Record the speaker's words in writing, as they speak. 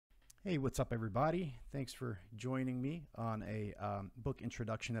Hey, what's up, everybody? Thanks for joining me on a book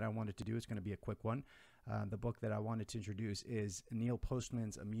introduction that I wanted to do. It's going to be a quick one. The book that I wanted to introduce is Neil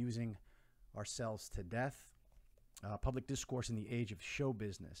Postman's Amusing Ourselves to Death, Public Discourse in the Age of Show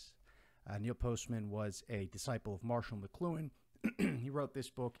Business. Neil Postman was a disciple of Marshall McLuhan. He wrote this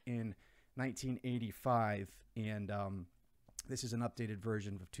book in 1985, and this is an updated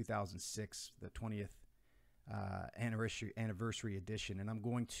version of 2006, the 20th anniversary edition, and I'm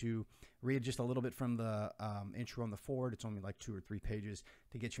going to read just a little bit from the intro on the forward. It's only like 2 or 3 pages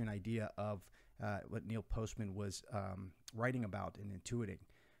to get you an idea of what Neil Postman was writing about and intuiting.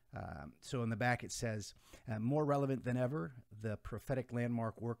 So in the back it says, more relevant than ever, the prophetic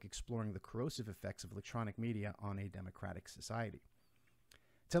landmark work exploring the corrosive effects of electronic media on a democratic society.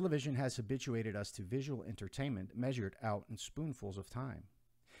 Television has habituated us to visual entertainment measured out in spoonfuls of time.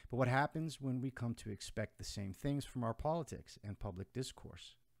 But what happens when we come to expect the same things from our politics and public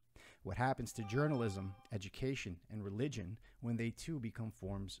discourse? What happens to journalism, education, and religion when they too become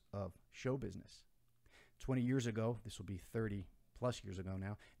forms of show business? 20 years ago, this will be 30 plus years ago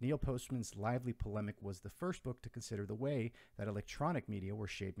now, Neil Postman's lively polemic was the first book to consider the way that electronic media were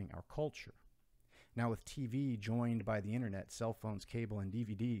shaping our culture. Now with TV joined by the internet, cell phones, cable, and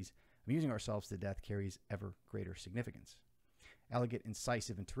DVDs, amusing ourselves to death carries ever greater significance. Elegant,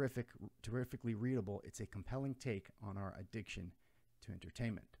 incisive, and terrifically readable, it's a compelling take on our addiction to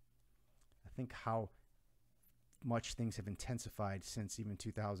entertainment. I think how much things have intensified since even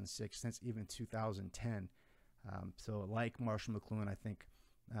 2006, since even 2010. So like Marshall McLuhan, I think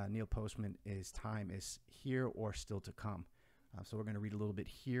Neil Postman's time is here or still to come. So we're going to read a little bit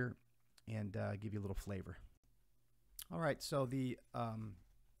here and give you a little flavor. All right, so the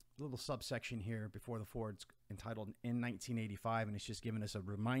little subsection here before the forward's entitled In 1985, and it's just giving us a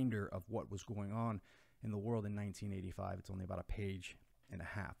reminder of what was going on in the world in 1985. It's only about a page and a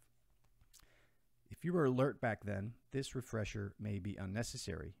half. If you were alert back then, this refresher may be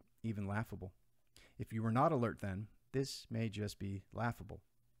unnecessary, even laughable. If you were not alert then, this may just be laughable.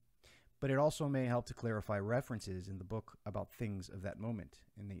 But it also may help to clarify references in the book about things of that moment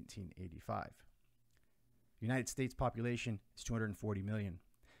in 1985. The United States population is 240 million.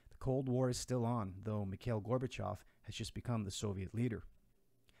 The Cold War is still on, though Mikhail Gorbachev has just become the Soviet leader.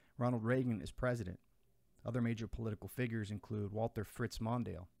 Ronald Reagan is president. Other major political figures include Walter Fritz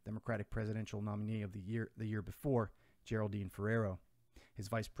Mondale, Democratic presidential nominee of the year before, Geraldine Ferrero, his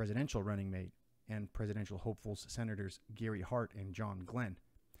vice presidential running mate, and presidential hopefuls Senators Gary Hart and John Glenn,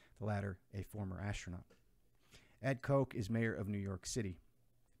 the latter a former astronaut. Ed Koch is mayor of New York City.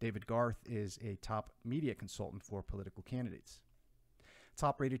 David Garth is a top media consultant for political candidates.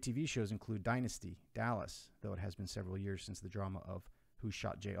 Top-rated TV shows include Dynasty, Dallas, though it has been several years since the drama of Who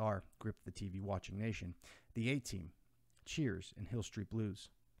Shot JR gripped the TV-watching nation, The A-Team, Cheers, and Hill Street Blues.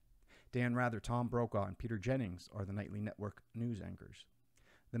 Dan Rather, Tom Brokaw, and Peter Jennings are the nightly network news anchors.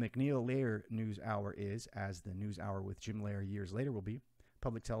 The McNeil Lehrer News Hour is, as the News Hour with Jim Lehrer years later will be,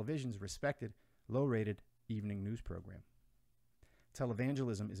 public television's respected, low-rated evening news program.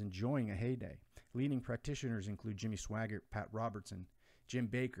 Televangelism is enjoying a heyday. Leading practitioners include Jimmy Swaggart, Pat Robertson, Jim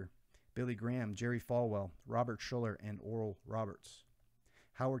Baker, Billy Graham, Jerry Falwell, Robert Schuller, and Oral Roberts.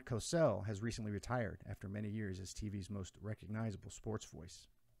 Howard Cosell has recently retired after many years as TV's most recognizable sports voice.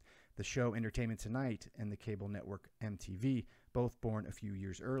 The show Entertainment Tonight and the cable network MTV, both born a few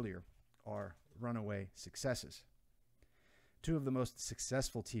years earlier, are runaway successes. Two of the most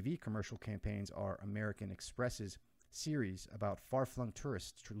successful TV commercial campaigns are American Express's series about far-flung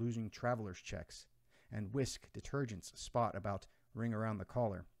tourists losing travelers' checks, and Whisk Detergent's spot about Ring Around the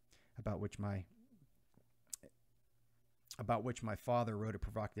Collar, about which my father wrote a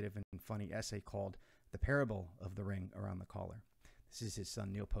provocative and funny essay called The Parable of the Ring Around the Collar. This is his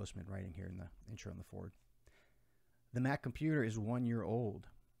son Neil Postman writing here in the intro on the forward. The Mac computer is 1 year old.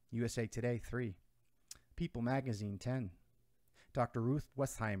 USA Today 3. People Magazine 10. Dr. Ruth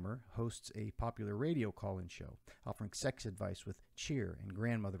Westheimer hosts a popular radio call-in show, offering sex advice with cheer and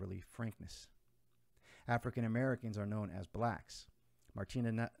grandmotherly frankness. African Americans are known as blacks.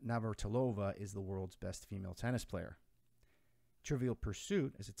 Martina Navratilova is the world's best female tennis player. Trivial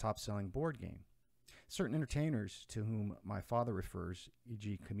Pursuit is a top-selling board game. Certain entertainers to whom my father refers,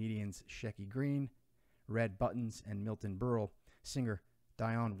 e.g. comedians Shecky Green, Red Buttons, and Milton Berle, singer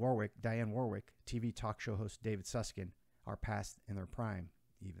Dionne Warwick, TV talk show host David Susskind, are past in their prime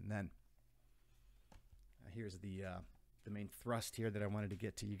even then. Here's the main thrust here that I wanted to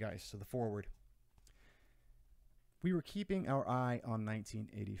get to you guys. So the forward. We were keeping our eye on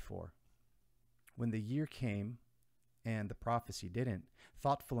 1984. When the year came and the prophecy didn't,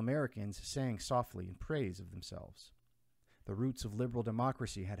 thoughtful Americans sang softly in praise of themselves. the roots of liberal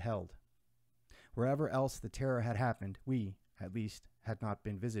democracy had held. Wherever else the terror had happened, we, at least, had not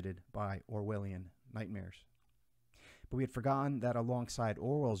been visited by Orwellian nightmares. But we had forgotten that alongside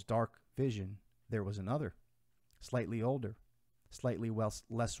Orwell's dark vision, there was another, slightly older, slightly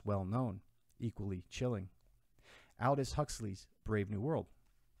less well-known, equally chilling. Aldous Huxley's Brave New World.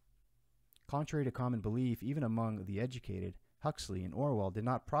 Contrary to common belief, even among the educated, Huxley and Orwell did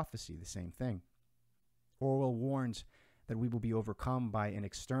not prophesy the same thing. Orwell warns that we will be overcome by an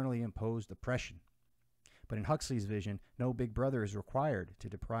externally imposed oppression. But in Huxley's vision, no big brother is required to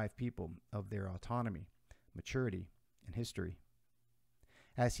deprive people of their autonomy, maturity, and history.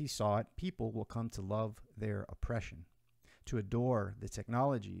 As he saw it, people will come to love their oppression, to adore the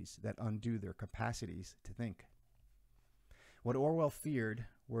technologies that undo their capacities to think. What Orwell feared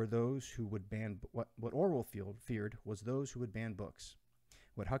were those who would ban. What Orwell feared was those who would ban books.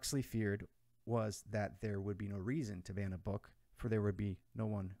 What Huxley feared was that there would be no reason to ban a book, for there would be no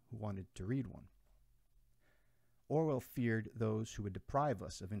one who wanted to read one. Orwell feared those who would deprive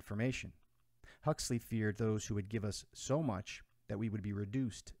us of information. Huxley feared those who would give us so much that we would be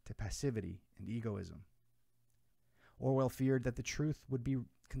reduced to passivity and egoism. Orwell feared that the truth would be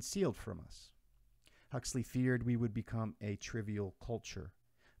concealed from us. Huxley feared we would become a trivial culture,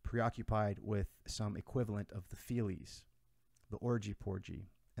 preoccupied with some equivalent of the feelies, the orgy-porgy,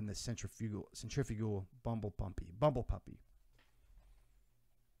 and the centrifugal bumble puppy.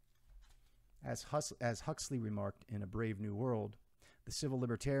 As Huxley remarked in A Brave New World, the civil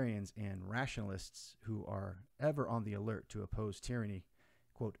libertarians and rationalists who are ever on the alert to oppose tyranny,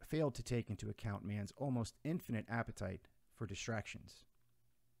 quote, failed to take into account man's almost infinite appetite for distractions.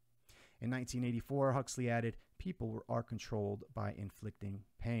 In 1984, Huxley added, people are controlled by inflicting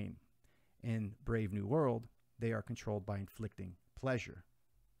pain. In Brave New World, they are controlled by inflicting pleasure.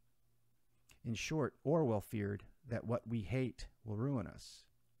 In short, Orwell feared that what we hate will ruin us.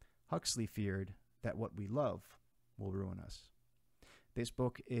 Huxley feared that what we love will ruin us. This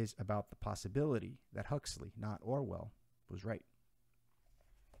book is about the possibility that Huxley, not Orwell, was right.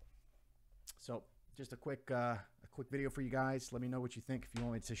 So, just a quick video for you guys. Let me know what you think if you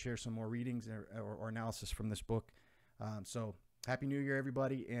want me to share some more readings or analysis from this book. So, Happy New Year,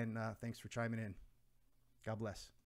 everybody, and thanks for chiming in. God bless.